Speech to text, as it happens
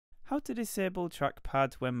How to disable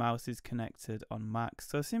trackpad when mouse is connected on Mac.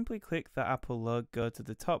 So simply click the Apple logo to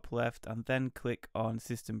the top left and then click on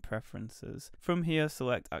System Preferences. From here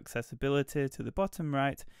select Accessibility to the bottom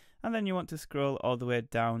right, and then you want to scroll all the way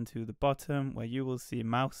down to the bottom where you will see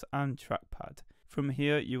mouse and trackpad. From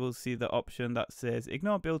here you will see the option that says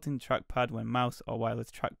ignore built-in trackpad when mouse or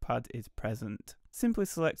wireless trackpad is present. Simply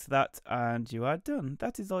select that and you are done.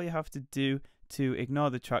 That is all you have to do to ignore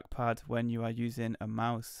the trackpad when you are using a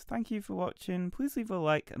mouse. Thank you for watching. Please leave a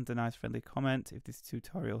like and a nice friendly comment if this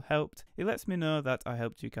tutorial helped. It lets me know that I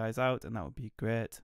helped you guys out and that would be great.